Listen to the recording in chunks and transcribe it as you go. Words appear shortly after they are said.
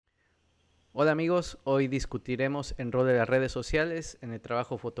Hola amigos, hoy discutiremos el rol de las redes sociales en el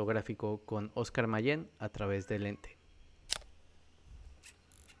trabajo fotográfico con Oscar Mayén a través del lente.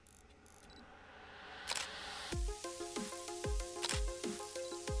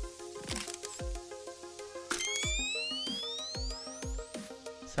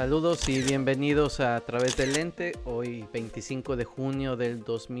 Saludos y bienvenidos a través del lente. Hoy 25 de junio del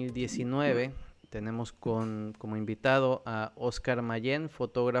 2019 tenemos como invitado a Oscar Mayén,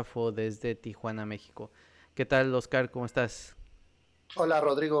 fotógrafo desde Tijuana, México. ¿Qué tal, Oscar? ¿Cómo estás? Hola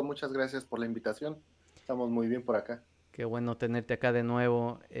Rodrigo, muchas gracias por la invitación. Estamos muy bien por acá. Qué bueno tenerte acá de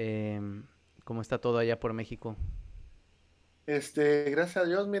nuevo. ¿Cómo está todo allá por México? Gracias a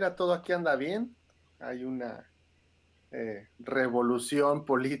Dios, mira, todo aquí anda bien. Hay una revolución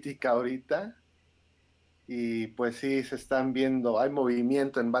política ahorita y pues sí, se están viendo, hay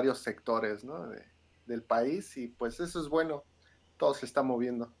movimiento en varios sectores, ¿no? Del país y pues eso es bueno, todo se está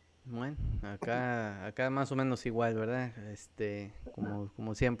moviendo. Bueno, acá más o menos igual, ¿verdad?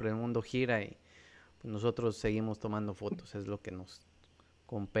 Como siempre, el mundo gira y pues, nosotros seguimos tomando fotos, es lo que nos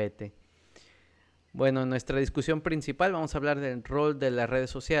compete. Bueno, en nuestra discusión principal vamos a hablar del rol de las redes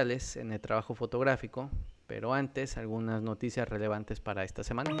sociales en el trabajo fotográfico, pero antes algunas noticias relevantes para esta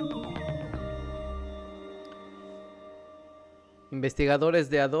semana. Investigadores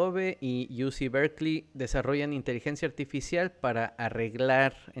de Adobe y UC Berkeley desarrollan inteligencia artificial para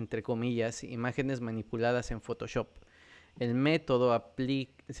arreglar, entre comillas, imágenes manipuladas en Photoshop. El método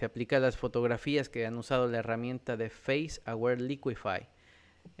se aplica a las fotografías que han usado la herramienta de Face Aware Liquify.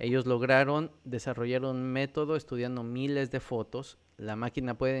 Ellos lograron desarrollar un método estudiando miles de fotos. La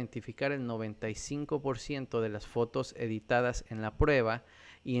máquina puede identificar el 95% de las fotos editadas en la prueba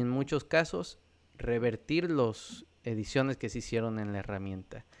y en muchos casos revertir las ediciones que se hicieron en la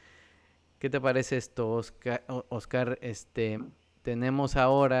herramienta. ¿Qué te parece esto, Oscar? Tenemos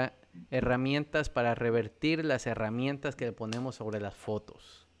ahora herramientas para revertir las herramientas que le ponemos sobre las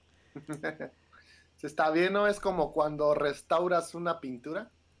fotos. Se está bien, ¿no? Es como cuando restauras una pintura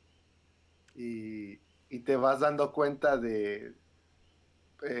y te vas dando cuenta de...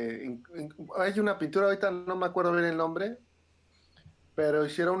 hay una pintura, ahorita no me acuerdo bien el nombre, pero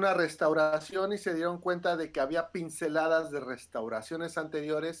hicieron una restauración y se dieron cuenta de que había pinceladas de restauraciones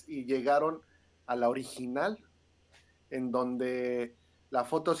anteriores y llegaron a la original, en donde la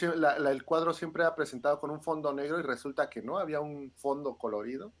foto, el cuadro siempre era presentado con un fondo negro y resulta que no, había un fondo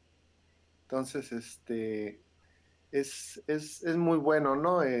colorido. Entonces, es muy bueno,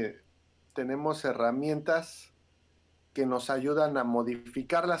 ¿no? Tenemos herramientas que nos ayudan a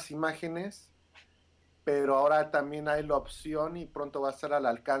modificar las imágenes, pero ahora también hay la opción y pronto va a estar al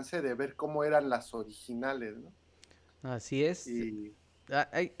alcance de ver cómo eran las originales, ¿no? Así es. Y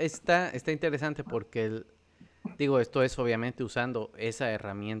Está interesante porque digo, esto es obviamente usando esa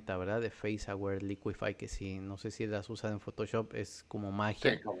herramienta, ¿verdad? De Face Aware Liquify, que si no sé si las usas en Photoshop, es como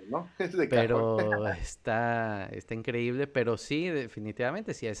magia. sí, como no, es de cajón. Pero está increíble. Pero sí,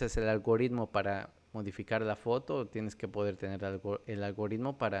 definitivamente, si ese es el algoritmo para modificar la foto, tienes que poder tener el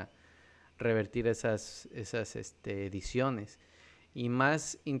algoritmo para revertir esas ediciones. Y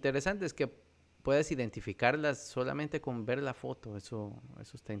más interesante es que puedes identificarlas solamente con ver la foto. Eso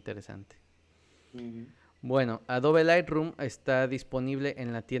está interesante. Ujú. Bueno, Adobe Lightroom está disponible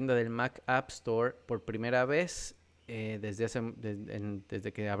en la tienda del Mac App Store por primera vez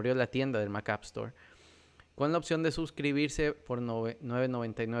desde que abrió la tienda del Mac App Store, con la opción de suscribirse por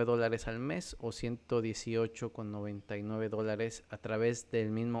 $9.99 al mes o $118.99 a través del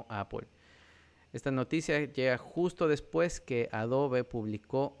mismo Apple. Esta noticia llega justo después que Adobe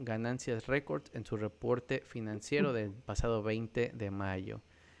publicó ganancias récord en su reporte financiero del pasado 20 de mayo.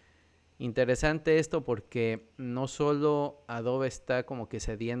 Interesante esto porque no solo Adobe está como que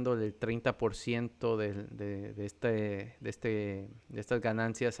cediendo el 30% de estas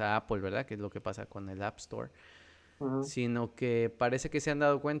ganancias a Apple, ¿verdad? Que es lo que pasa con el App Store. Ujú. Sino que parece que se han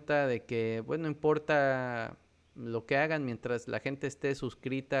dado cuenta de que, bueno, no importa lo que hagan mientras la gente esté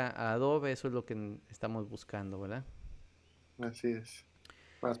suscrita a Adobe, eso es lo que estamos buscando, ¿verdad? Así es,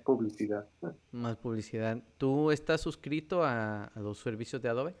 más publicidad. Más publicidad. ¿Tú estás suscrito a los servicios de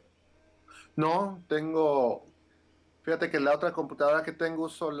Adobe? No, fíjate que la otra computadora que tengo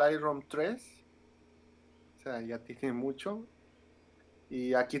uso Lightroom 3, o sea, ya tiene mucho.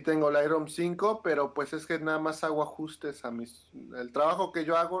 Y aquí tengo Lightroom 5, pero pues es que nada más hago ajustes a el trabajo que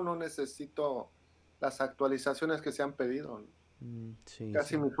yo hago no necesito las actualizaciones que se han pedido, ¿no? Sí,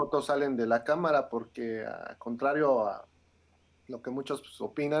 Casi sí. mis fotos salen de la cámara porque, a contrario a lo que muchos pues,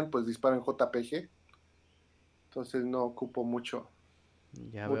 opinan, pues disparo en JPG, entonces no ocupo mucho,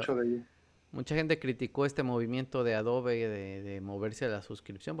 Ya veo. mucho de ello. Mucha gente criticó este movimiento de Adobe de moverse a la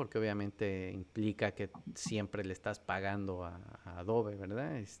suscripción porque obviamente implica que siempre le estás pagando a Adobe,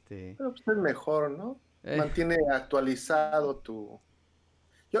 ¿verdad? Pero pues es mejor, ¿no? Eh, Mantiene actualizado tu...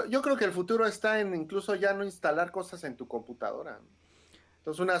 Yo creo que el futuro está en incluso ya no instalar cosas en tu computadora, ¿no?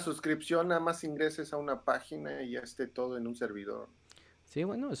 Entonces una suscripción, nada más ingreses a una página y ya esté todo en un servidor. sí,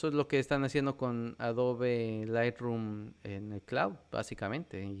 bueno, eso es lo que están haciendo con Adobe Lightroom en el cloud,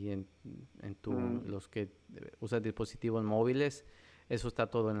 básicamente, y Mm, los que usan dispositivos móviles, eso está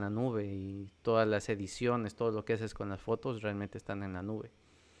todo en la nube y todas las ediciones, todo lo que haces con las fotos realmente están en la nube.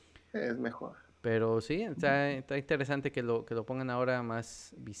 es mejor. Pero sí, está interesante que lo pongan ahora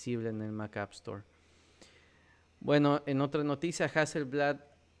más visible en el Mac App Store. Bueno, en otra noticia, Hasselblad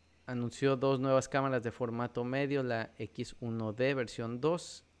anunció dos nuevas cámaras de formato medio, la X1D versión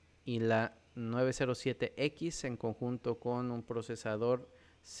 2 y la 907X en conjunto con un procesador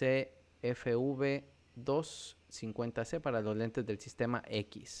CFV 250C para los lentes del sistema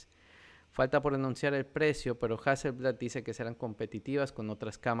X. Falta por anunciar el precio, pero Hasselblad dice que serán competitivas con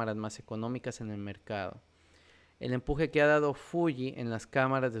otras cámaras más económicas en el mercado. El empuje que ha dado Fuji en las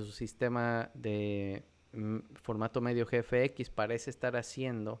cámaras de su sistema de formato medio GFX parece estar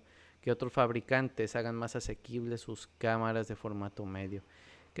haciendo que otros fabricantes hagan más asequibles sus cámaras de formato medio.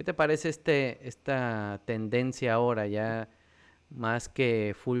 ¿Qué te parece esta tendencia ahora ya más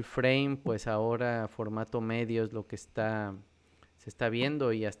que full frame, pues ahora formato medio es lo que se está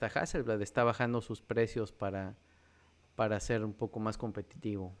viendo y hasta Hasselblad está bajando sus precios para ser un poco más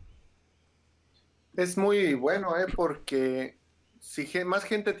competitivo? Es muy bueno, porque si más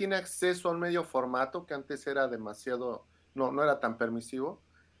gente tiene acceso a un medio formato, que antes era demasiado, no era tan permisivo,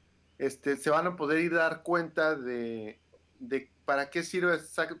 se van a poder ir a dar cuenta de para qué sirve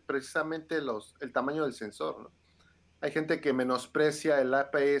precisamente el tamaño del sensor, ¿no? Hay gente que menosprecia el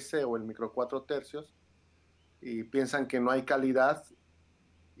APS o el micro 4 tercios y piensan que no hay calidad.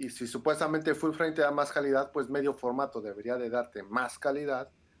 Y si supuestamente full frame te da más calidad, pues medio formato debería de darte más calidad,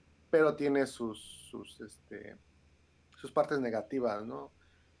 pero tiene sus partes negativas, ¿no?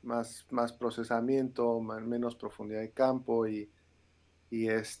 Más procesamiento, menos profundidad de campo y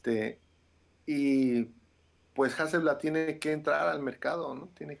y pues Hasselblad tiene que entrar al mercado, ¿no?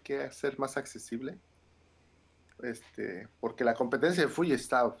 Tiene que ser más accesible, porque la competencia de Fuji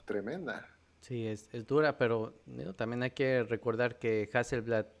está tremenda. Sí, es dura, pero digo, también hay que recordar que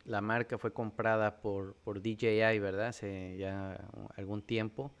Hasselblad, la marca, fue comprada por DJI, ¿verdad? Hace ya algún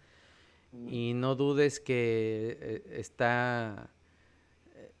tiempo. Mm. Y no dudes que está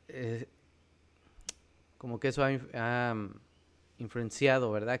eh, como que eso ha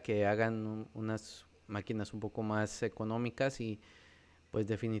influenciado, ¿verdad? Que hagan unas máquinas un poco más económicas y pues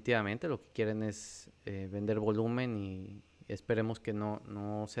definitivamente lo que quieren es vender volumen y esperemos que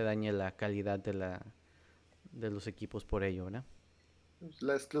no se dañe la calidad de los equipos por ello, ¿verdad?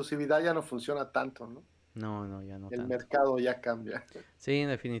 La exclusividad ya no funciona tanto, ¿no? No, no, ya no El tanto. mercado ya cambia. Sí, en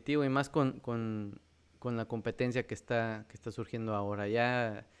definitivo, y más con la competencia que está surgiendo ahora.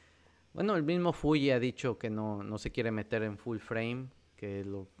 Ya, bueno, el mismo Fuji ha dicho que no se quiere meter en full frame, que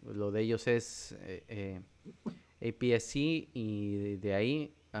lo de ellos es APS-C y de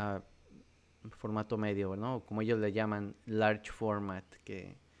ahí a formato medio, ¿no? Como ellos le llaman large format,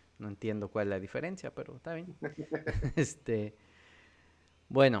 que no entiendo cuál es la diferencia, pero está bien. este,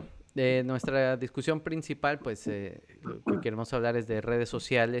 Bueno, nuestra discusión principal, pues lo que queremos hablar es de redes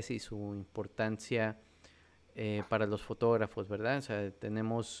sociales y su importancia para los fotógrafos, ¿verdad? O sea,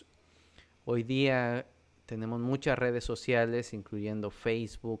 hoy día tenemos muchas redes sociales, incluyendo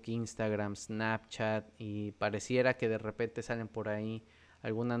Facebook, Instagram, Snapchat, y pareciera que de repente salen por ahí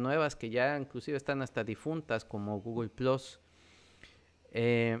algunas nuevas que ya inclusive están hasta difuntas, como Google Plus.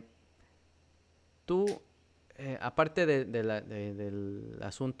 Eh, Tú, aparte del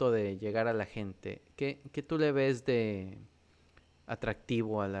asunto de llegar a la gente, ¿qué tú le ves de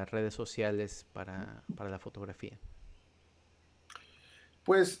atractivo a las redes sociales para la fotografía?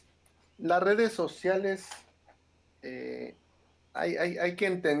 Pues las redes sociales, eh, hay que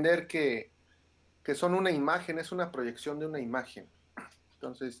entender que son una imagen, es una proyección de una imagen.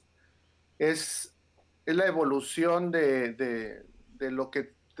 Entonces, es, es la evolución de lo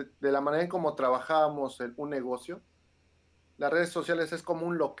de la manera en cómo trabajábamos un negocio. Las redes sociales es como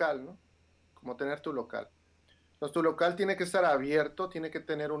un local, ¿no? Como tener tu local. Entonces, tu local tiene que estar abierto, tiene que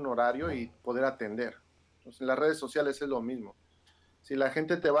tener un horario y poder atender. Entonces, en las redes sociales es lo mismo. Si la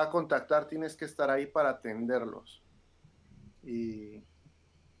gente te va a contactar, tienes que estar ahí para atenderlos. Y,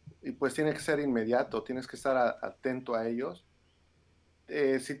 y pues tiene que ser inmediato, tienes que estar atento a ellos.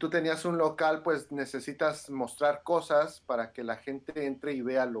 si tú tenías un local, pues necesitas mostrar cosas para que la gente entre y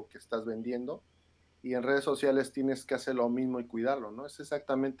vea lo que estás vendiendo. Y en redes sociales tienes que hacer lo mismo y cuidarlo, ¿no? Es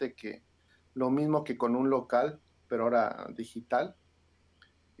exactamente que lo mismo que con un local, pero ahora digital.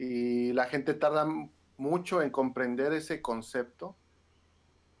 Y la gente tarda mucho en comprender ese concepto.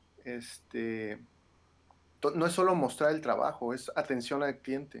 Este, no es solo mostrar el trabajo, es atención al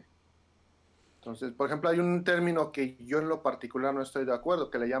cliente. Entonces, por ejemplo, hay un término que yo en lo particular no estoy de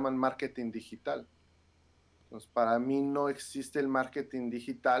acuerdo, que le llaman marketing digital. Entonces, para mí no existe el marketing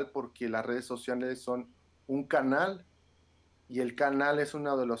digital porque las redes sociales son un canal y el canal es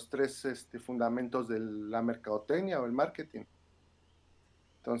uno de los tres fundamentos de la mercadotecnia o el marketing.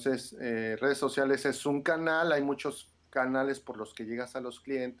 Entonces, redes sociales es un canal, hay muchos canales por los que llegas a los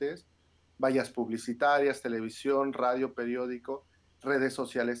clientes, vallas publicitarias, televisión, radio, periódico, redes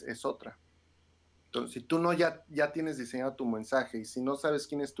sociales es otra. Entonces, si tú no ya tienes diseñado tu mensaje y si no sabes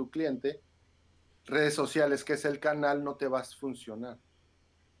quién es tu cliente, redes sociales, que es el canal, no te va a funcionar.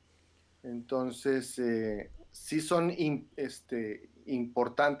 Entonces, sí son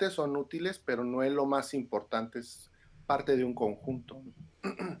importantes, son útiles, pero no es lo más importante, es parte de un conjunto.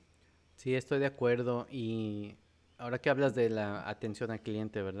 Sí, estoy de acuerdo. Y ahora que hablas de la atención al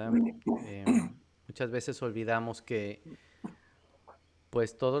cliente, ¿verdad? Muchas veces olvidamos que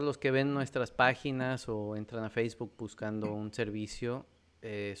pues todos los que ven nuestras páginas o entran a Facebook buscando un servicio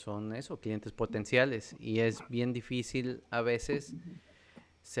son eso, clientes potenciales. Y es bien difícil a veces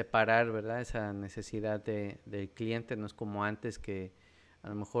separar, ¿verdad? Esa necesidad del cliente. No es como antes que a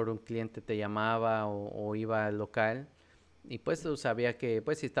lo mejor un cliente te llamaba o iba al local y pues tú sabía que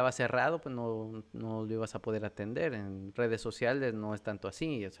pues si estaba cerrado pues no lo ibas a poder atender. En redes sociales no es tanto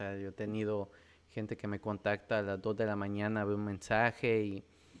así. O sea, yo he tenido gente que me contacta a las 2 de la mañana, ve un mensaje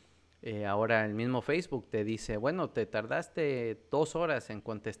y ahora el mismo Facebook te dice, bueno, te tardaste 2 horas en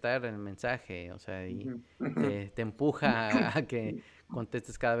contestar el mensaje, o sea, y te empuja a que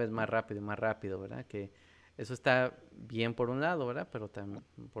contestes cada vez más rápido, ¿verdad? Que eso está bien por un lado, ¿verdad? Pero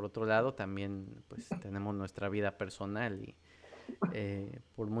por otro lado también, pues, tenemos nuestra vida personal y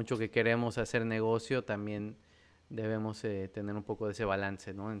por mucho que queremos hacer negocio, también debemos tener un poco de ese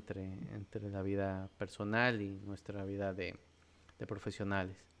balance, ¿no? Entre la vida personal y nuestra vida de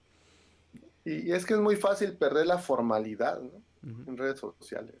profesionales. Y es que es muy fácil perder la formalidad, ¿no? Ujú. En redes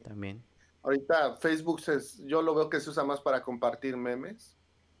sociales. También. Ahorita Facebook yo lo veo que se usa más para compartir memes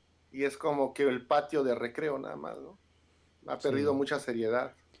y es como que el patio de recreo nada más, ¿no? Ha perdido Sí, mucha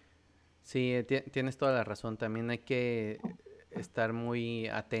seriedad. sí, tienes toda la razón. También hay que estar muy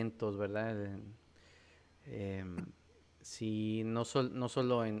atentos, ¿verdad? Em, si no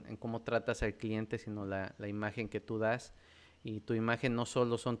solo en cómo tratas al cliente, sino la imagen que tú das. Y tu imagen no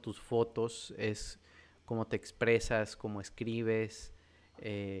solo son tus fotos, es cómo te expresas, cómo escribes,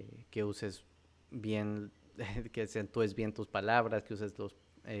 que uses bien, que acentúes bien tus palabras, que uses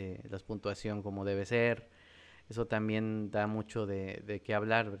las puntuación como debe ser. Eso también da mucho de qué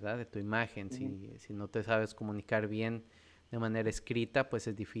hablar, ¿verdad? De tu imagen. Ujú. Si no te sabes comunicar bien de manera escrita, pues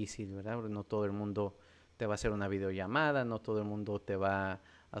es difícil, ¿verdad? Porque no todo el mundo te va a hacer una videollamada, no todo el mundo te va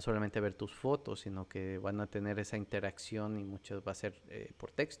a solamente ver tus fotos, sino que van a tener esa interacción y muchas va a ser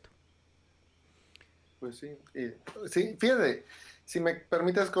por texto. Pues sí. Sí, fíjate, si me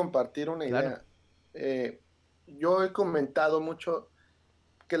permites compartir una Claro. idea, eh, yo he comentado mucho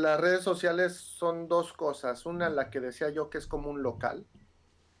que las redes sociales son dos cosas. Una, la que decía yo que es como un local,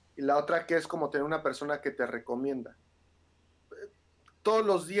 y la otra que es como tener una persona que te recomienda. Todos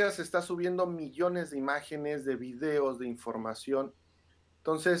los días se está subiendo millones de imágenes, de videos, de información.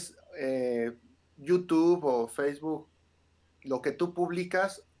 Entonces, YouTube o Facebook, lo que tú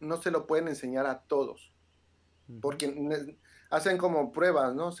publicas no se lo pueden enseñar a todos, Ujú. porque hacen como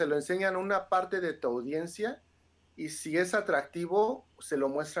pruebas, ¿no? Se lo enseñan a una parte de tu audiencia y si es atractivo, se lo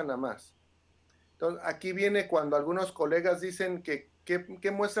muestran a más. Entonces, aquí viene cuando algunos colegas dicen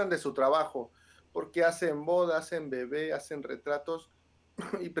que muestran de su trabajo, porque hacen boda, hacen bebé, hacen retratos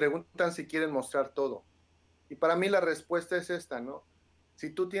y preguntan si quieren mostrar todo. Y para mí la respuesta es esta, ¿no? Si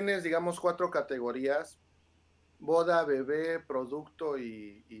tú tienes, digamos, 4 categorías, boda, bebé, producto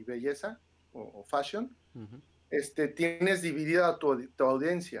y belleza o fashion, Ujú. tienes dividida tu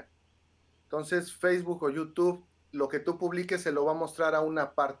audiencia. Entonces, Facebook o YouTube, lo que tú publiques se lo va a mostrar a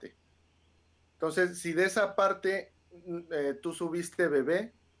una parte. Entonces, si de esa parte tú subiste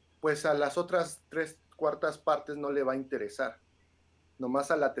bebé, pues a las otras 3/4 partes no le va a interesar,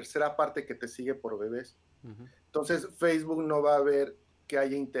 nomás a la tercera parte que te sigue por bebés. Ujú. Entonces, Facebook no va a ver que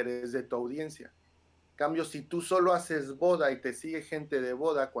haya interés de tu audiencia. En cambio, si tú solo haces boda y te sigue gente de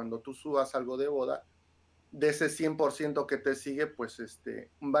boda cuando tú subas algo de boda, de ese 100% que te sigue, pues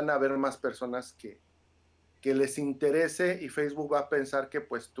van a haber más personas que les interese y Facebook va a pensar que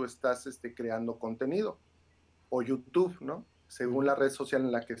pues tú estás creando contenido o YouTube, ¿no? Según Ujú. la red social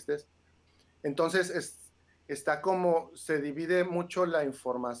en la que estés. Entonces, está como se divide mucho la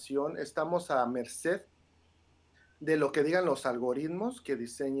información, estamos a merced de lo que digan los algoritmos que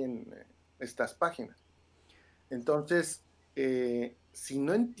diseñen estas páginas. Entonces, si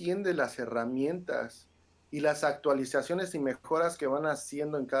no entiendes las herramientas y las actualizaciones y mejoras que van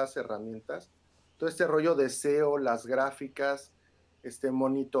haciendo en cada herramienta, todo este rollo de SEO, las gráficas,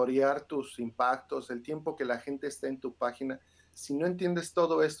 monitorear tus impactos, el tiempo que la gente está en tu página, si no entiendes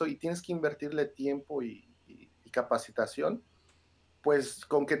todo esto y tienes que invertirle tiempo y capacitación, pues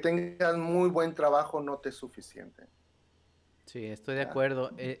con que tengas muy buen trabajo no te es suficiente. Sí, estoy de ¿Ya?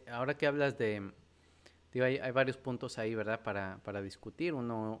 acuerdo. Ahora que hablas de, digo, hay varios puntos ahí, ¿verdad? Para discutir.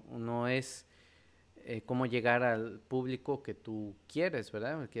 Uno es cómo llegar al público que tú quieres,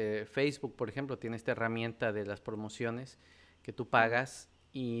 ¿verdad? Que Facebook, por ejemplo, tiene esta herramienta de las promociones que tú Ujú, pagas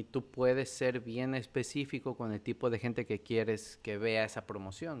y tú puedes ser bien específico con el tipo de gente que quieres que vea esa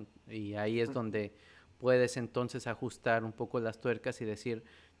promoción. Y ahí es ujú, donde puedes entonces ajustar un poco las tuercas y decir,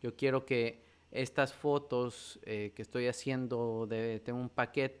 yo quiero que estas fotos que estoy haciendo, tengo un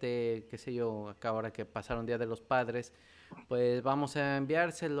paquete, qué sé yo, acá ahora que pasaron Día de los Padres, pues vamos a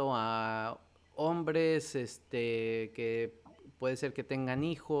enviárselo a hombres, que puede ser que tengan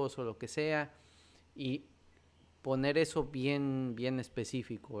hijos o lo que sea, y poner eso bien, bien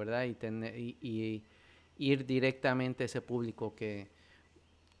específico, ¿verdad? Y ir directamente a ese público que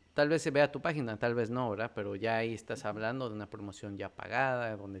tal vez se vea tu página, tal vez no, ¿verdad? Pero ya ahí estás ujú. hablando de una promoción ya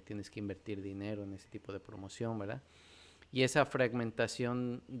pagada, donde tienes que invertir dinero en ese tipo de promoción, ¿verdad? Y esa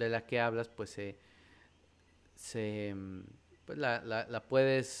fragmentación de la que hablas, pues se pues la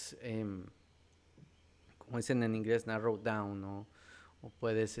puedes, como dicen en inglés, narrow down, ¿no? O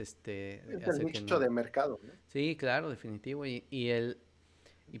puedes Es el hacer que nicho no. de mercado, ¿no? Sí, claro, definitivo.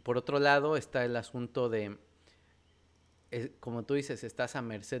 Y por otro lado está el asunto de, como tú dices, estás a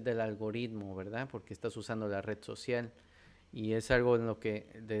merced del algoritmo, ¿verdad? Porque estás usando la red social. Y es algo en lo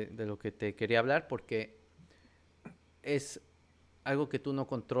de lo que te quería hablar porque es algo que tú no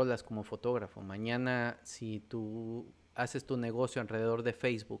controlas como fotógrafo. Mañana, si tú haces tu negocio alrededor de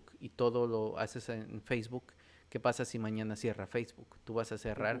Facebook y todo lo haces en Facebook, ¿qué pasa si mañana cierra Facebook? ¿Tú vas a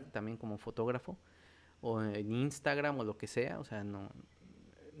cerrar Ujú, también como fotógrafo? O en Instagram o lo que sea, o sea,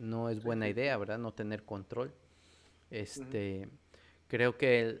 no es sí, buena sí, sí. idea, ¿verdad? No tener control. Ujú, Este, creo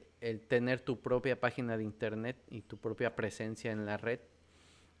que el tener tu propia página de internet y tu propia presencia en la red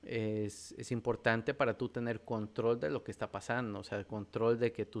es importante para tú tener control de lo que está pasando, o sea, el control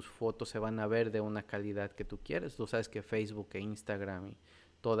de que tus fotos se van a ver de una calidad que tú quieres. Tú sabes que Facebook e Instagram y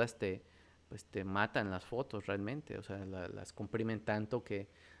todas pues te matan las fotos realmente, o sea, las comprimen tanto que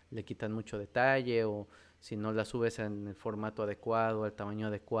le quitan mucho detalle o si no las subes en el formato adecuado, al tamaño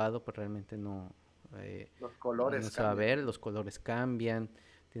adecuado, pues realmente eh, los no colores se va a cambian, ver, ¿no? los colores cambian,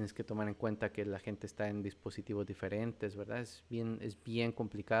 tienes que tomar en cuenta que la gente está en dispositivos diferentes, ¿verdad? Es bien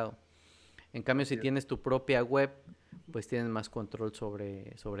complicado. En cambio, si Así es. tienes tu propia web, pues tienes más control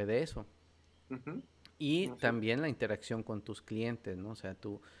sobre de eso. Ujú, Y así es. también la interacción con tus clientes, ¿no? O sea,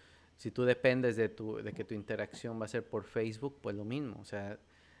 si tú dependes de que tu interacción va a ser por Facebook, pues lo mismo. O sea,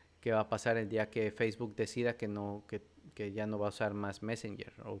 ¿qué va a pasar el día que Facebook decida que ya no va a usar más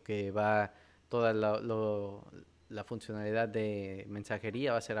Messenger? O que toda la funcionalidad de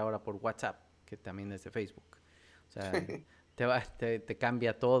mensajería va a ser ahora por WhatsApp, que también es de Facebook. O sea, te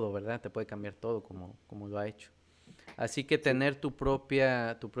cambia todo, ¿verdad? Te puede cambiar todo como lo ha hecho. Así que Sí, tener tu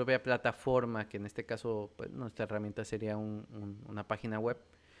propia plataforma, que en este caso, pues nuestra herramienta sería una página web,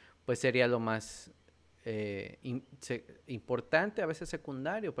 pues sería lo más importante, a veces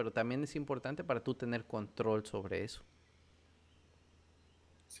secundario, pero también es importante para tú tener control sobre eso.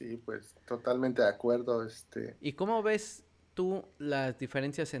 sí, pues totalmente de acuerdo. ¿Y cómo ves tú las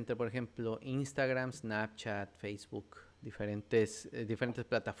diferencias entre, por ejemplo, Instagram, Snapchat, Facebook, diferentes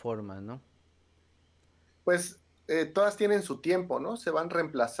plataformas, ¿no? Pues todas tienen su tiempo, ¿no? Se van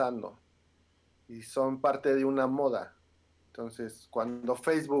reemplazando y son parte de una moda. Entonces, cuando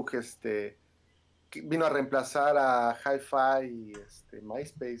Facebook que vino a reemplazar a Hi-Fi y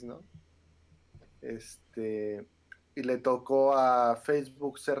MySpace, ¿no? Este, y le tocó a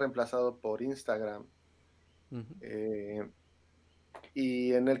Facebook ser reemplazado por Instagram. Ujú. Eh,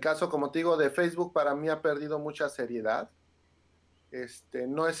 y en el caso, como te digo, de Facebook, para mí ha perdido mucha seriedad.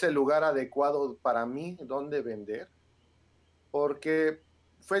 No es el lugar adecuado para mí donde vender, porque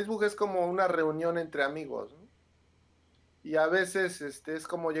Facebook es como una reunión entre amigos, ¿no? Y a veces es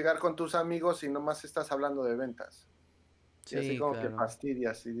como llegar con tus amigos y nomás estás hablando de ventas. Y así Sí, como que claro.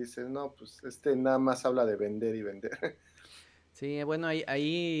 fastidias y dices, no, pues nada más habla de vender y vender. Sí, bueno,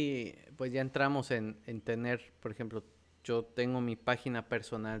 ahí pues ya entramos en tener, por ejemplo, yo tengo mi página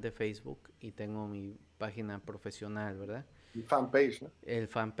personal de Facebook y tengo mi página profesional, ¿verdad? Y fanpage, ¿no? El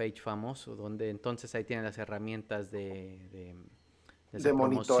fanpage famoso, donde entonces ahí tienen las herramientas de De hacer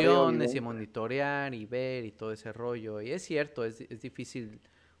monitoreo y promociones y venta. monitorear y ver y todo ese rollo. Y es cierto, es difícil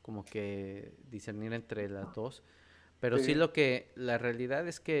como que discernir entre las dos. Pero sí Sí, la realidad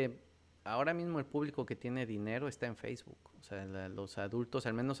es que ahora mismo el público que tiene dinero está en Facebook. O sea, los adultos,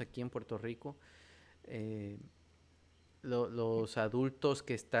 al menos aquí en Puerto Rico, eh, los adultos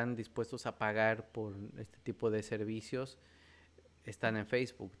que están dispuestos a pagar por este tipo de servicios están en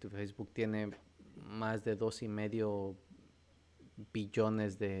Facebook. Facebook tiene más de 2,5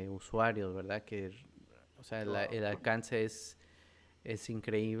 billones de usuarios, ¿verdad? O sea, wow. el alcance es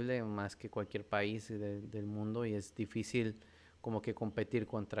increíble, más que cualquier país del mundo, y es difícil como que competir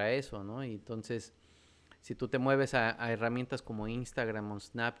contra eso, ¿no? Y entonces, si tú te mueves a herramientas como Instagram o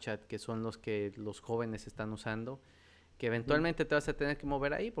Snapchat, que son los que los jóvenes están usando, que Ujú. eventualmente te vas a tener que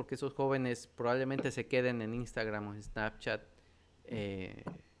mover ahí, porque esos jóvenes probablemente se queden en Instagram o Snapchat eh,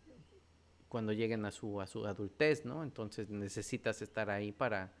 cuando lleguen a su adultez, ¿no? Entonces necesitas estar ahí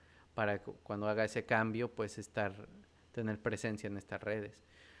para cuando haga ese cambio, pues tener presencia en estas redes.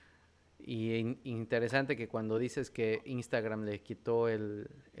 Y interesante que cuando dices que Instagram le quitó el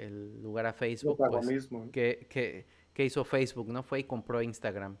lugar a Facebook, pues, Protagonismo, ¿no? ¿qué hizo Facebook? ¿No? Fue y compró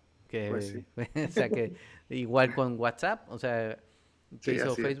Instagram. Pues sí. O sea, que igual con WhatsApp, o sea, ¿qué Sí,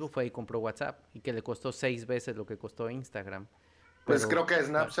 hizo así Facebook? es. Fue y compró WhatsApp y que le costó 6 veces lo que costó Instagram. Pues Pero creo que a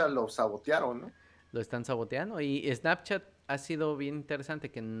Snapchat lo sabotearon, ¿no? lo están saboteando. Y Snapchat ha sido bien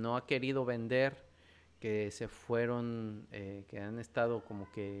interesante, que no ha querido vender, que se fueron, que han estado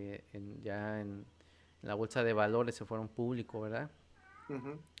como que ya en la bolsa de valores, se fueron público, ¿verdad?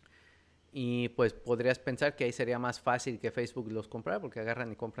 Ujú. Y pues podrías pensar que ahí sería más fácil que Facebook los comprara, porque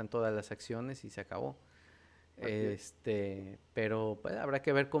agarran y compran todas las acciones y se acabó. Así es. Pero pues, habrá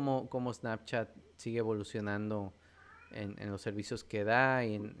que ver cómo Snapchat sigue evolucionando en los servicios que da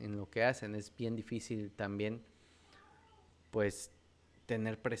y en lo que hacen. Es bien difícil también, pues,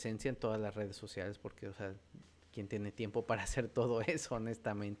 tener presencia en todas las redes sociales, porque, o sea, ¿quién tiene tiempo para hacer todo eso,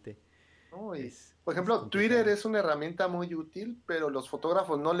 honestamente? ¿No? Y, por Es ejemplo, Twitter complicado. es una herramienta muy útil, pero los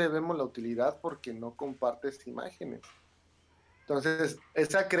fotógrafos no le vemos la utilidad porque no compartes imágenes. Entonces,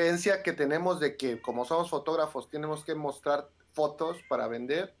 esa creencia que tenemos de que como somos fotógrafos tenemos que mostrar fotos para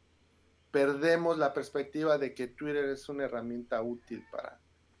vender, perdemos la perspectiva de que Twitter es una herramienta útil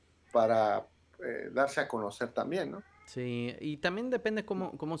para darse a conocer también, ¿no? Sí, y también depende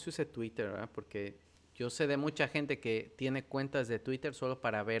cómo se use Twitter, ¿verdad? Porque yo sé de mucha gente que tiene cuentas de Twitter solo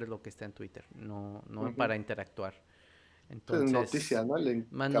para ver lo que está en Twitter, no Ujú. para interactuar. Pues Entonces, noticias, ¿no? El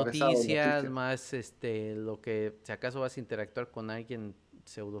más encabezado de noticias, noticias. más lo que, si acaso vas a interactuar con alguien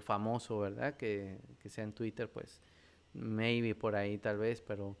pseudo famoso, ¿verdad? Que sea en Twitter, pues maybe por ahí tal vez,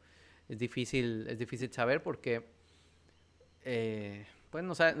 pero es difícil saber porque,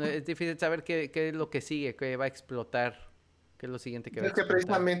 bueno, es difícil saber qué es lo que sigue, qué va a explotar, qué es lo siguiente que va a Es que explotar.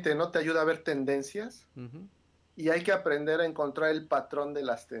 precisamente no te ayuda a ver tendencias Ujú. y hay que aprender a encontrar el patrón de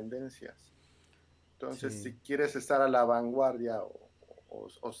las tendencias. Entonces, Sí, si quieres estar a la vanguardia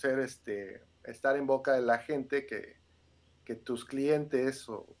o ser estar en boca de la gente, que tus clientes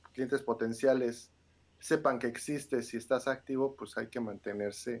o clientes potenciales sepan que existes y estás activo, pues hay que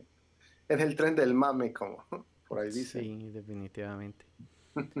mantenerse en el tren del mame, como por ahí dicen. sí, definitivamente.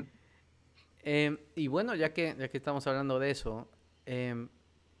 Y bueno, ya que estamos hablando de eso, em,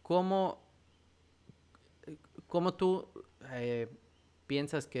 ¿cómo, cómo tú eh,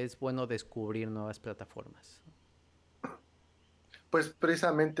 piensas que es bueno descubrir nuevas plataformas? Pues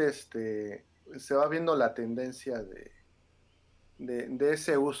precisamente se va viendo la tendencia de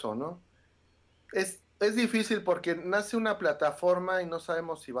ese uso, ¿no? Es difícil porque nace una plataforma y no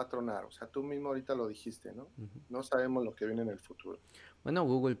sabemos si va a tronar. O sea, tú mismo ahorita lo dijiste, ¿no? Ujú. No sabemos lo que viene en el futuro. Bueno,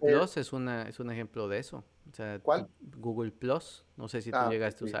 Google Eh, Plus es un ejemplo de eso. O sea, ¿Cuál? Google Plus, no sé si tú Ah,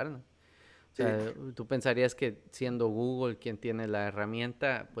 llegaste a sí, usarlo. O sí. sea, tú pensarías que siendo Google quien tiene la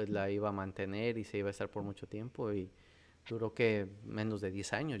herramienta, pues la iba a mantener y se iba a estar por mucho tiempo, y duró que menos de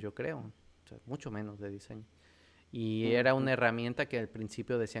 10 años, yo creo. O sea, mucho menos de 10 años. Y era Ujú. una herramienta que al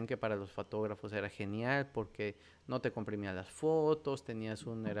principio decían que para los fotógrafos era genial porque no te comprimía las fotos,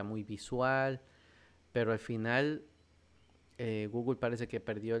 era muy visual, pero al final Google parece que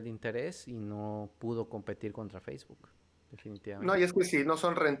perdió el interés y no pudo competir contra Facebook, No, definitivamente. y es que si no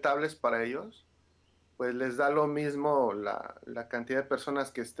son rentables para ellos, pues les da lo mismo la cantidad de personas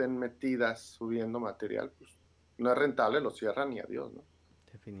que estén metidas subiendo material, pues no es rentable, lo cierran y adiós, ¿no?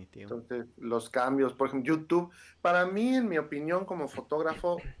 Definitivo. Entonces, los cambios, por ejemplo, YouTube, para mí, en mi opinión, como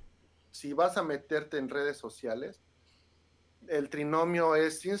fotógrafo, si vas a meterte en redes sociales, el trinomio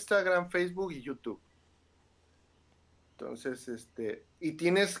es Instagram, Facebook y YouTube. Entonces, y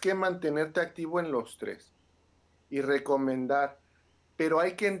tienes que mantenerte activo en los tres y recomendar, pero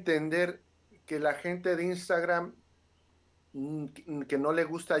hay que entender que la gente de Instagram que no le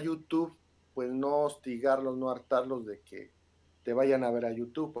gusta YouTube, pues no hostigarlos, no hartarlos de que te vayan a ver a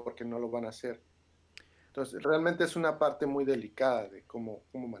YouTube porque no lo van a hacer. Entonces, realmente es una parte muy delicada de cómo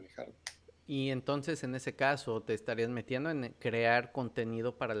manejarlo. Y entonces en ese caso te estarías metiendo en crear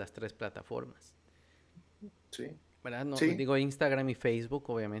contenido para las tres plataformas. Sí, ¿Verdad? No, sí, digo Instagram y Facebook,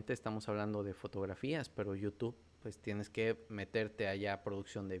 obviamente estamos hablando de fotografías, pero YouTube, pues tienes que meterte allá a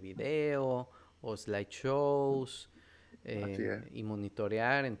producción de video o slideshows así es. y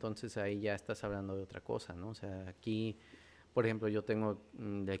monitorear, entonces ahí ya estás hablando de otra cosa, ¿no? O sea, aquí, por ejemplo, yo tengo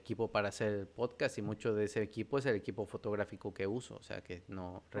el equipo para hacer el podcast y mucho de ese equipo es el equipo fotográfico que uso, o sea que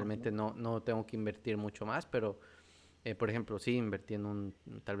no, realmente Ujú, no tengo que invertir mucho más, pero por ejemplo, sí, invertí en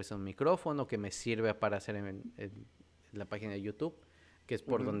tal vez en un micrófono que me sirve para hacer en la página de YouTube, que es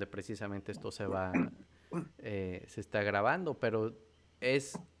por ujú, donde precisamente esto se está grabando, pero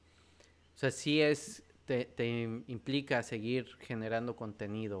es, o sea, sí te implica seguir generando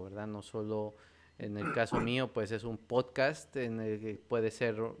contenido, ¿verdad? No solo en el caso mío, pues es un podcast en el que puede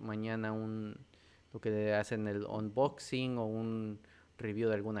ser mañana lo que hacen el unboxing o un review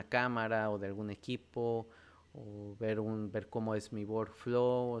de alguna cámara o de algún equipo o ver cómo es mi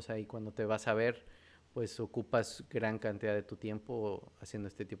workflow, o sea, y cuando te vas a ver, pues ocupas gran cantidad de tu tiempo haciendo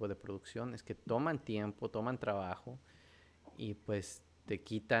este tipo de producciones que toman tiempo, toman trabajo y pues te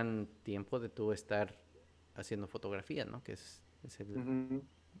quitan tiempo de tú estar haciendo fotografía, ¿no? Que ujú.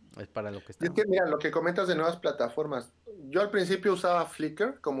 es para lo que Y es estamos. que, mira, lo que comentas de nuevas plataformas, yo al principio usaba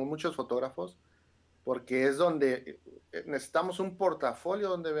Flickr, como muchos fotógrafos, porque es donde necesitamos un portafolio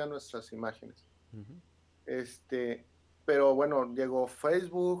donde vean nuestras imágenes. Ujú. Este, pero bueno, llegó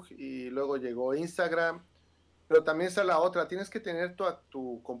Facebook y luego llegó Instagram, pero también está la otra, tienes que tener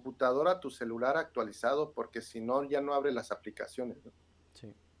tu computadora, tu celular actualizado, porque si no, ya no abre las aplicaciones, ¿no?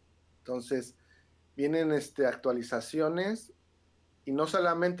 Sí. Entonces, vienen actualizaciones y no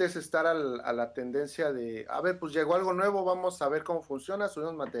solamente es estar a la tendencia de, a ver, pues llegó algo nuevo, vamos a ver cómo funciona,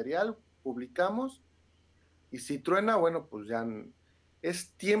 subimos material, publicamos, y si truena, bueno, pues ya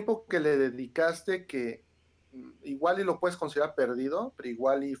es tiempo que le dedicaste que igual y lo puedes considerar perdido, pero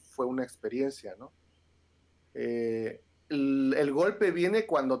igual y fue una experiencia, ¿no? El golpe viene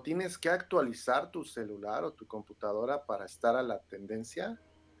cuando tienes que actualizar tu celular o tu computadora para estar a la tendencia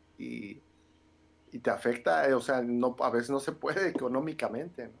y, y te afecta, o sea, no, a veces no se puede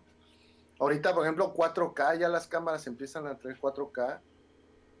económicamente, ¿no? Ahorita, por ejemplo, 4K, ya las cámaras empiezan a traer 4K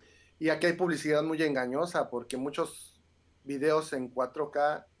y aquí hay publicidad muy engañosa porque muchos videos en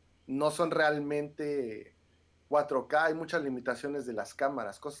 4K no son realmente 4K, hay muchas limitaciones de las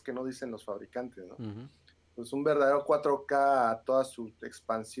cámaras, cosas que no dicen los fabricantes, ¿no? Ujú. Pues un verdadero 4K a toda su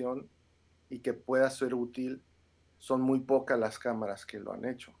expansión y que pueda ser útil, son muy pocas las cámaras que lo han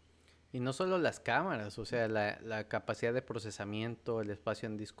hecho. Y no solo las cámaras, o sea, la capacidad de procesamiento, el espacio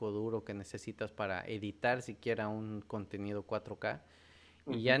en disco duro que necesitas para editar siquiera un contenido 4K.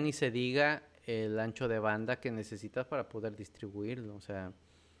 Y ya Ujú. ni se diga el ancho de banda que necesitas para poder distribuirlo. O sea,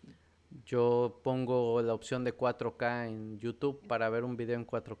 yo pongo la opción de 4K en YouTube para ver un video en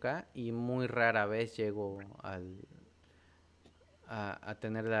 4K y muy rara vez llego a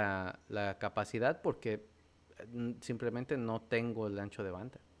tener la capacidad porque simplemente no tengo el ancho de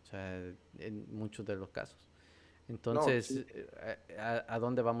banda. O sea, en muchos de los casos. No, sí. Entonces, ¿a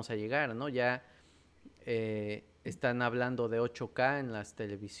dónde vamos a llegar? ¿No? Ya están hablando de 8K en las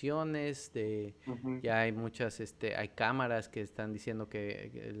televisiones, Ujú, ya hay hay cámaras que están diciendo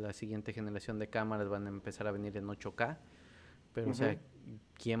que la siguiente generación de cámaras van a empezar a venir en 8K, pero o sea, ujú.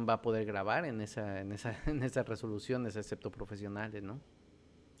 ¿quién va a poder grabar en esas resoluciones excepto profesionales, ¿no?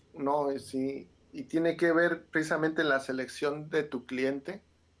 No, sí. Y tiene que ver precisamente en la selección de tu cliente.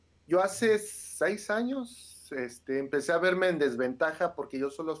 Yo hace 6 años, empecé a verme en desventaja porque yo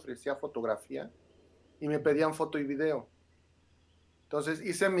solo ofrecía fotografía y me pedían foto y video. Entonces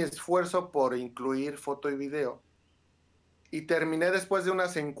hice mi esfuerzo por incluir foto y video y terminé después de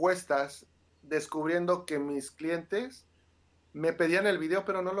unas encuestas descubriendo que mis clientes me pedían el video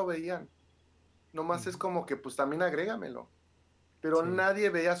pero no lo veían. Nomás es Ujú. como que pues también agrégamelo. Pero Sí, nadie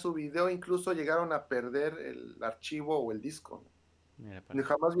veía su video, incluso llegaron a perder el archivo o el disco, mira ¿no? para Ni allá.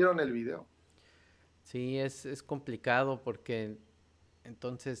 jamás vieron el video. Sí, es complicado porque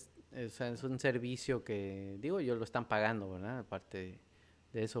entonces, o sea, es un servicio que, digo, ellos lo están pagando, ¿verdad? Aparte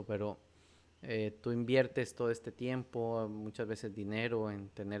de eso, pero tú inviertes todo este tiempo, muchas veces dinero en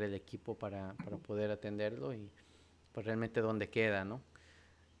tener el equipo para poder atenderlo y pues realmente dónde queda, ¿no?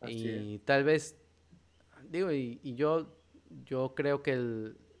 Así es. Y tal vez, digo, y yo creo que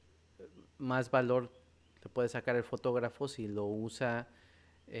el más valor le puede sacar el fotógrafo si lo usa,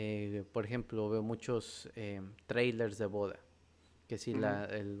 por ejemplo, veo muchos trailers de boda, que si Ujú.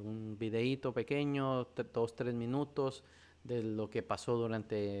 un videíto pequeño, 2, 3 minutos de lo que pasó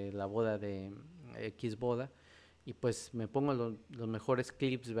durante la boda de X boda, y pues me pongo los mejores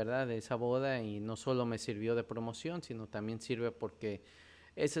clips, ¿verdad? De esa boda y no solo me sirvió de promoción, sino también sirve porque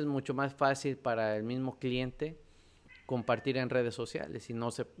eso es mucho más fácil para el mismo cliente compartir en redes sociales y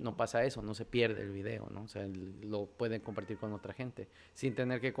no pasa eso, no se pierde el video, ¿no? O sea, lo pueden compartir con otra gente sin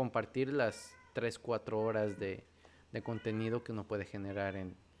tener que compartir las 3 4 horas de contenido que uno puede generar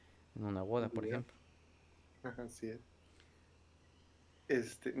en una boda, Un por video. ejemplo. Así es.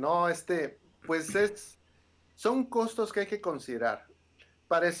 No, pues son costos que hay que considerar.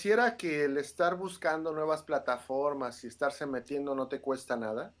 Pareciera que el estar buscando nuevas plataformas y estarse metiendo no te cuesta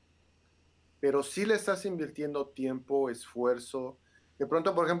nada, pero sí le estás invirtiendo tiempo, esfuerzo. De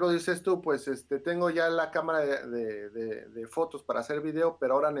pronto, por ejemplo, dices tú, pues tengo ya la cámara de fotos para hacer video,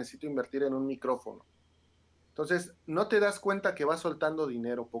 pero ahora necesito invertir en un micrófono. Entonces, no te das cuenta que vas soltando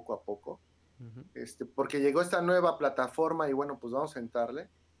dinero poco a poco, Ujú. porque llegó esta nueva plataforma y bueno, pues vamos a entrarle.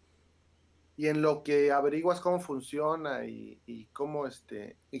 Y en lo que averiguas cómo funciona y cómo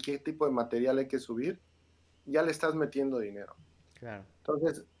y qué tipo de material hay que subir, ya le estás metiendo dinero. Claro,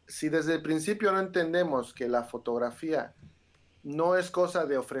 Entonces, si desde el principio no entendemos que la fotografía no es cosa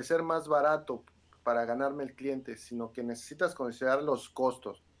de ofrecer más barato para ganarme el cliente, sino que necesitas considerar los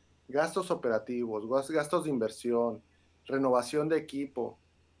costos, gastos operativos, gastos de inversión, renovación de equipo,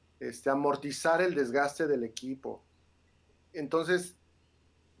 amortizar el desgaste del equipo. Entonces,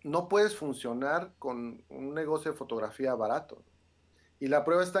 no puedes funcionar con un negocio de fotografía barato. Y la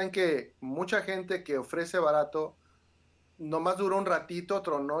prueba está en que mucha gente que ofrece barato, nomás duró un ratito,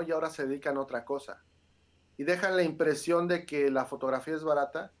 otro no, y ahora se dedican a otra cosa. Y dejan la impresión de que la fotografía es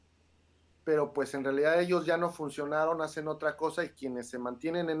barata, pero pues en realidad ellos ya no funcionaron, hacen otra cosa y quienes se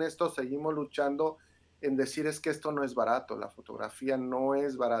mantienen en esto seguimos luchando en decir es que esto no es barato, la fotografía no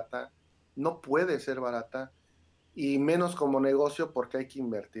es barata, no puede ser barata y menos como negocio porque hay que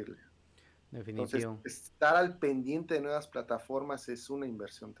invertirle. Entonces, definitivo, estar al pendiente de nuevas plataformas es una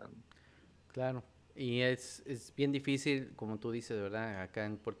inversión también. claro. Y es bien difícil, como tú dices, ¿verdad? Acá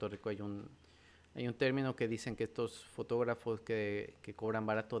en Puerto Rico hay un término que dicen que estos fotógrafos que cobran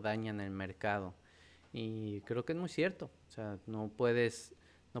barato dañan el mercado. Y creo que es muy cierto. O sea, no puedes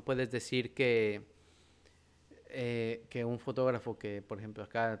decir que un fotógrafo que, por ejemplo,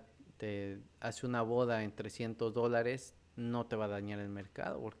 acá te hace una boda en $300 no te va a dañar el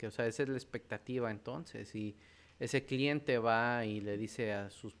mercado, porque, o sea, esa es la expectativa entonces. Y ese cliente va y le dice a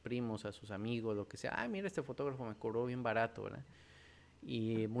sus primos, a sus amigos, lo que sea, ay, mira, este fotógrafo me cobró bien barato, ¿verdad?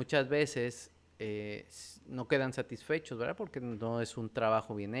 Y muchas veces no quedan satisfechos, ¿verdad? Porque no es un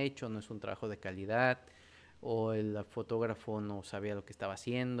trabajo bien hecho, no es un trabajo de calidad, o el fotógrafo no sabía lo que estaba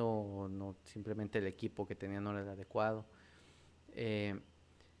haciendo, o no, simplemente el equipo que tenía no era el adecuado. Eh,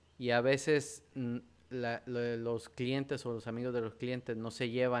 y a veces los clientes o los amigos de los clientes no se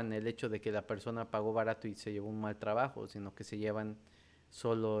llevan el hecho de que la persona pagó barato y se llevó un mal trabajo, sino que se llevan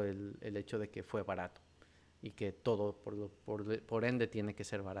solo el hecho de que fue barato y que todo por ende tiene que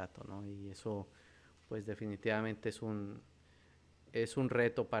ser barato, ¿no? Y eso pues definitivamente es un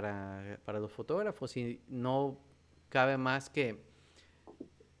reto para los fotógrafos y no cabe más que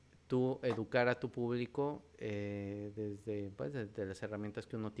tú educar a tu público desde las herramientas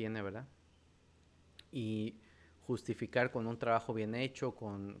que uno tiene, ¿verdad? Y justificar con un trabajo bien hecho,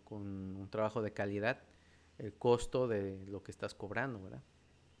 con un trabajo de calidad, el costo de lo que estás cobrando, ¿verdad?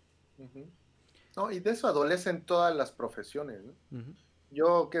 Ujú. No, y de eso adolecen todas las profesiones, ¿no? Ujú.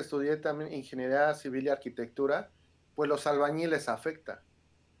 Yo que estudié también ingeniería civil y arquitectura, pues los albañiles afecta,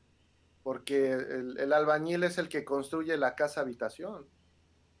 porque el albañil es el que construye la casa habitación.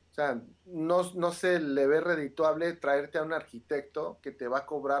 O sea, no se le ve redituable traerte a un arquitecto que te va a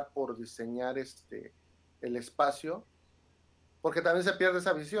cobrar por diseñar el espacio, porque también se pierde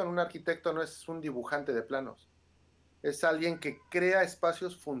esa visión. Un arquitecto no es un dibujante de planos, es alguien que crea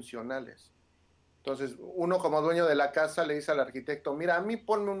espacios funcionales. Entonces, uno como dueño de la casa le dice al arquitecto, mira, a mí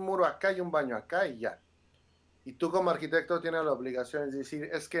ponme un muro acá y un baño acá y ya. Y tú como arquitecto tienes la obligación de decir,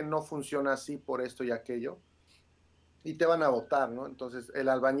 es que no funciona así por esto y aquello, y te van a votar, ¿no? Entonces, el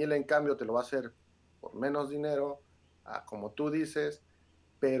albañil, en cambio, te lo va a hacer por menos dinero, como tú dices,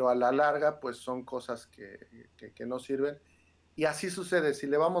 pero a la larga pues son cosas que no sirven. Y así sucede, si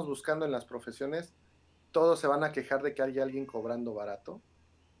le vamos buscando en las profesiones, todos se van a quejar de que hay alguien cobrando barato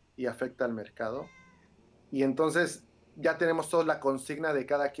y afecta al mercado. Y entonces ya tenemos toda la consigna de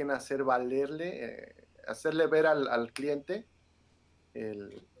cada quien hacer valerle, hacerle ver al cliente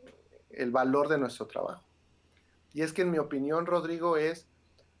el, el valor de nuestro trabajo. Y es que en mi opinión, Rodrigo,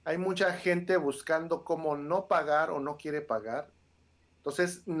 hay mucha gente buscando cómo no pagar o no quiere pagar.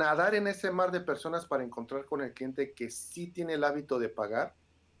 Entonces, nadar en ese mar de personas para encontrar con el cliente que sí tiene el hábito de pagar.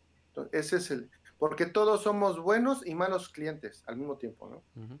 Entonces, ese es porque todos somos buenos y malos clientes al mismo tiempo, ¿no?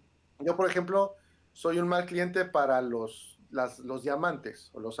 Ujú. Yo, por ejemplo, soy un mal cliente para los diamantes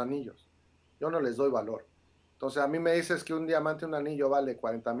o los anillos. Yo no les doy valor. Entonces, a mí me dices que un diamante, un anillo vale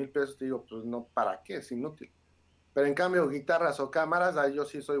 40,000 pesos, te digo, pues no, ¿para qué? Es inútil. Pero en cambio, guitarras o cámaras, ahí yo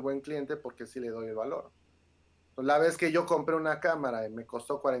sí soy buen cliente porque sí le doy el valor. Pues la vez que yo compré una cámara y me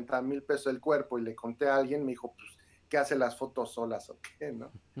costó 40,000 pesos el cuerpo y le conté a alguien, me dijo, pues, ¿qué hace las fotos solas o qué,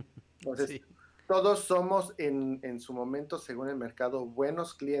 no? Entonces, Sí, todos somos en su momento, según el mercado,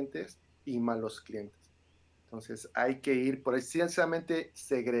 buenos clientes y malos clientes. Entonces, hay que ir por precisamente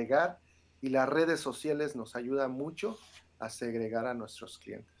segregar y las redes sociales nos ayudan mucho a segregar a nuestros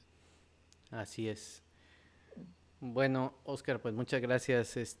clientes. así es. Bueno, Oscar, pues muchas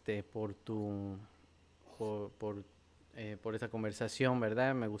gracias por esta conversación,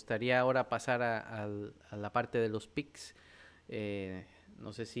 ¿verdad? Me gustaría ahora pasar a la parte de los pics. Eh,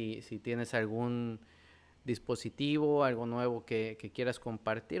 no sé si tienes algún dispositivo, algo nuevo que quieras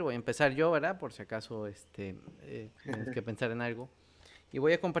compartir. Voy a empezar yo, ¿verdad? Por si acaso tienes que pensar en algo. Y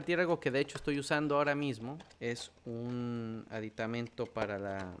voy a compartir algo que de hecho estoy usando ahora mismo. Es un aditamento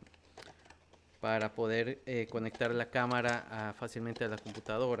para poder conectar la cámara fácilmente a la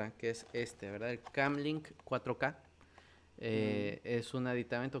computadora, que es ¿verdad? El Camlink 4K. Es un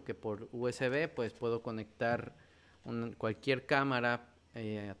aditamento que por USB pues puedo conectar cualquier cámara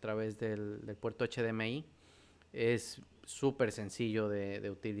a través del puerto HDMI. Es súper sencillo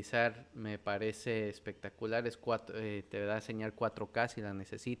de utilizar, me parece espectacular. Te da señal 4K si la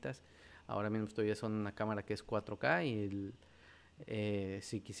necesitas. Ahora mismo estoy usando una cámara que es 4K y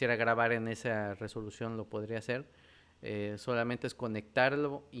si quisiera grabar en esa resolución lo podría hacer. Solamente es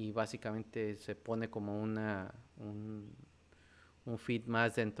conectarlo y básicamente se pone como un feed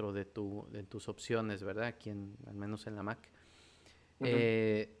más dentro de tus opciones, ¿verdad? Aquí al menos en la Mac. Uh-huh.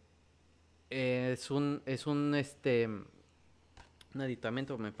 Eh, un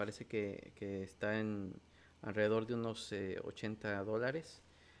aditamento, me parece que está en alrededor de unos $80.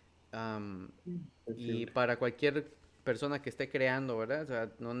 Um, y Sensible. para cualquier persona que esté creando, ¿verdad? O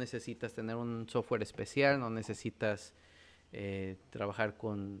sea, no necesitas tener un software especial, no necesitas trabajar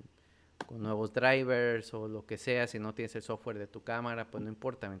con nuevos drivers o lo que sea. Si no tienes el software de tu cámara, pues no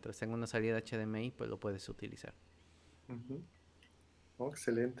importa. Mientras tenga una salida HDMI, pues lo puedes utilizar. Uh-huh. Oh,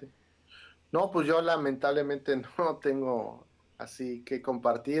 excelente. No, pues yo lamentablemente no tengo así que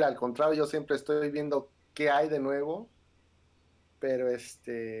compartir. Al contrario, yo siempre estoy viendo qué hay de nuevo, pero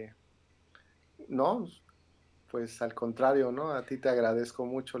no, pues al contrario, ¿no? A ti te agradezco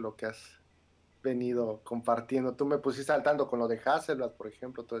mucho lo que has venido compartiendo. Tú me pusiste al tanto con lo de Hasselblad, por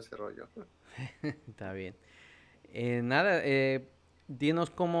ejemplo, todo ese rollo. Está bien. Nada, dinos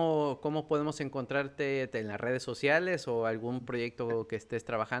cómo podemos encontrarte en las redes sociales o algún proyecto que estés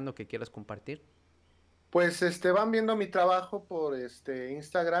trabajando que quieras compartir. Pues van viendo mi trabajo por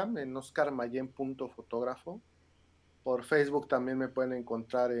Instagram en oscarmayen.fotógrafo. Por Facebook también me pueden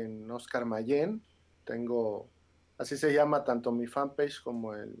encontrar en Oscar Mayen. Tengo, así se llama tanto mi fanpage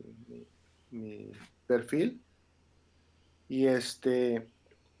como mi perfil. Y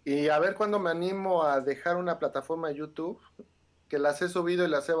y a ver cuándo me animo a dejar una plataforma de YouTube, que las he subido y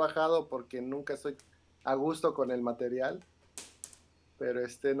las he bajado porque nunca estoy a gusto con el material. Pero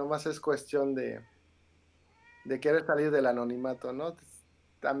nomás es cuestión de querer salir del anonimato, ¿no?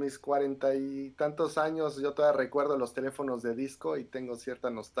 A mis 40 y tantos años, yo todavía recuerdo los teléfonos de disco y tengo cierta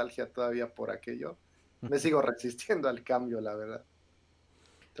nostalgia todavía por aquello. Me sigo resistiendo al cambio, la verdad.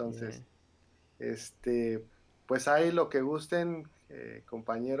 Yeah. Entonces, pues ahí lo que gusten,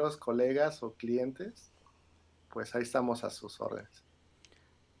 compañeros, colegas o clientes, pues ahí estamos a sus órdenes.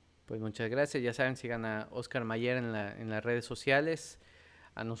 Pues muchas gracias. Ya saben, sigan a Oscar Mayer en las redes sociales.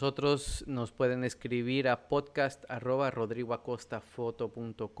 A nosotros nos pueden escribir a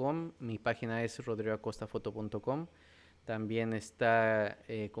podcast@rodrigoacostafoto.com. Mi página es rodrigoacostafoto.com. También está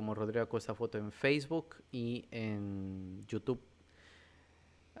como Rodrigo Acosta Foto en Facebook y en YouTube.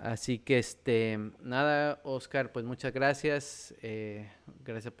 Así que nada, Oscar, pues muchas gracias.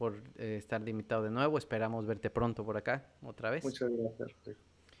 Gracias por estar de invitado de nuevo. Esperamos verte pronto por acá otra vez. Muchas gracias, Rodrigo.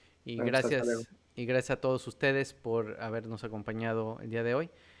 Y Bueno, pues hasta luego. gracias a todos ustedes por habernos acompañado el día de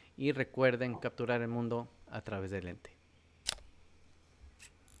hoy. Y recuerden capturar el mundo a través del lente.